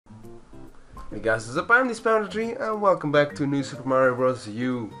Hey guys, it's up, I'm the Spounder and welcome back to New Super Mario Bros.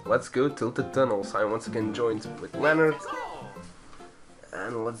 U. Let's go Tilted Tunnels. I once again joined with Lennert.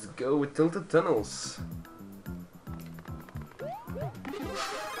 And let's go with Tilted Tunnels.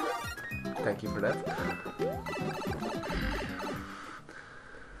 Thank you for that.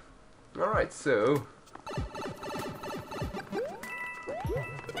 Alright, so...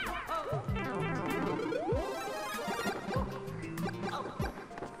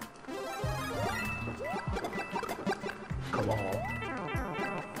 Come on.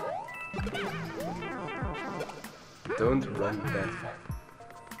 Don't run that fast.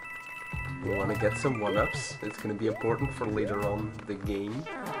 We want to get some one-ups. It's going to be important for later on the game.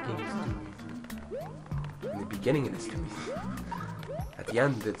 In the beginning it is too easy. At the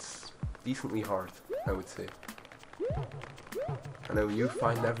end it's decently hard, I would say. I know you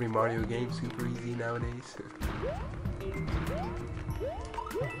find every Mario game super easy nowadays.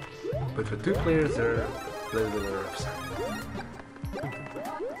 But for two players they're a little bit on the rough side.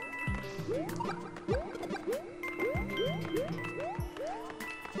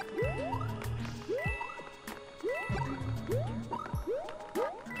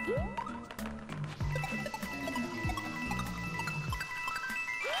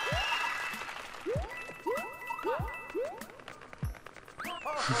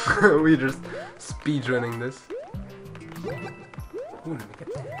 We're just speedrunning this. Ooh, let me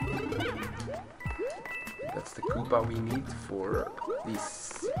get that. That's the Koopa we need for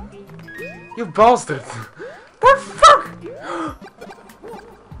this. You bastard! What the fuck?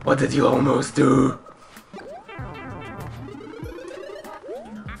 What did you almost do?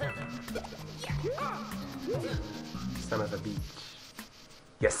 Son of a bitch.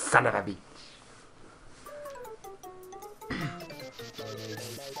 Yes, son of a bitch.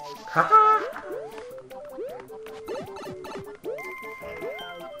 Haha!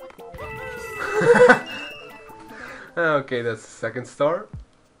 Okay, that's the second star.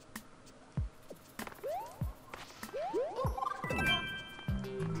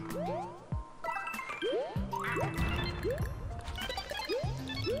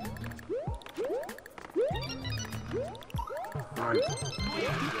 Alright.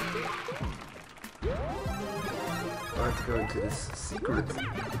 Let's go into this secret.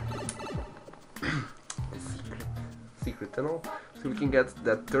 Secret tunnel, so we can get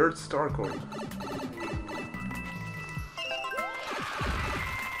that third star coin.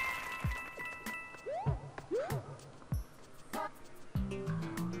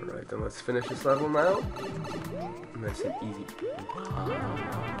 Alright, then let's finish this level now. Nice and easy.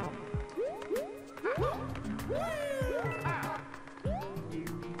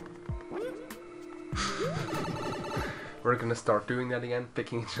 We're gonna start doing that again,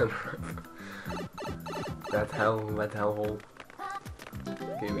 picking each other up. That hellhole.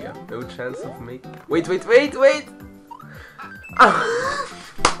 Okay, we have no chance of making. Wait! Ah.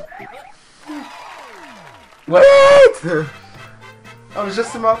 Wait! I was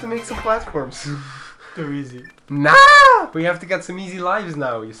just about to make some platforms. Too easy. Nah! We have to get some easy lives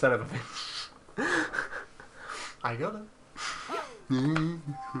now, you son of a bitch. I got it.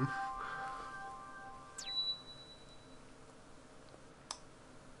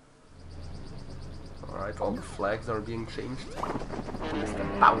 Alright, all the flags are being changed. Mr.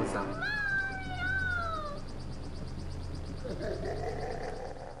 Bowser.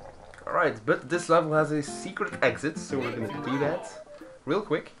 Alright, but this level has a secret exit, so we're gonna do that real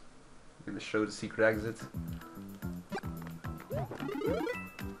quick. I'm gonna show the secret exit.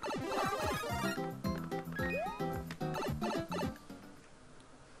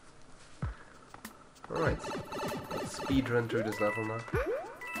 Alright, let's speedrun through this level now.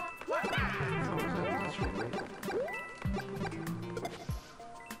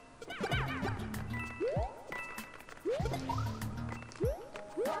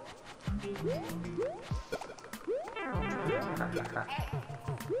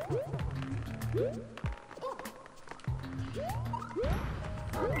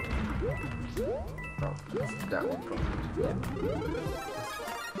 Oh, that's that one probably.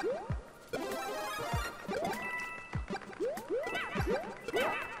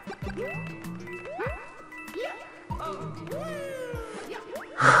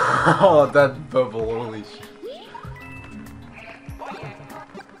 Oh, that bubble, holy shit.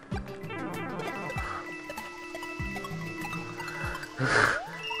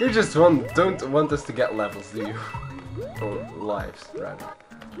 You just don't want us to get levels, do you? Or lives, rather.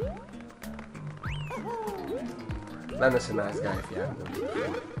 Lennert's a nice guy if you haven't known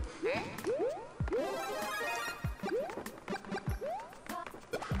him.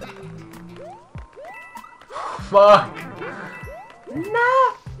 Fuck! No!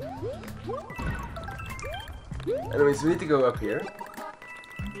 Anyways, we need to go up here.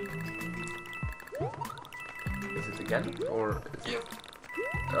 Is it again? Or is it...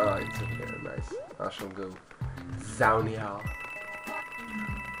 Oh, it's up here. Nice. I shall go Zaunia.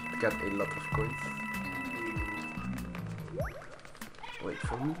 Got a lot of coins. Wait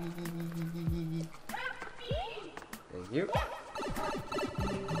for me. Thank you.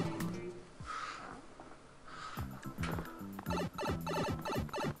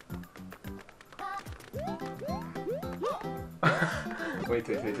 Wait.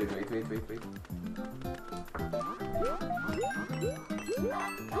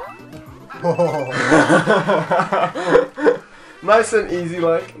 Nice and easy,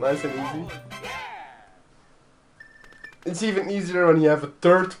 like. Nice and easy. It's even easier when you have a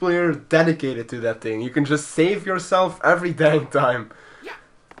third player dedicated to that thing. You can just save yourself every dang time.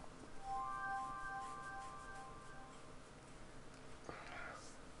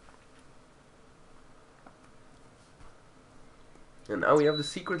 And now we have the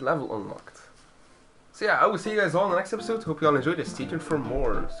secret level unlocked. So yeah, I will see you guys all in the next episode. Hope you all enjoyed this. Stay tuned for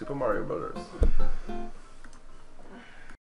more Super Mario Brothers.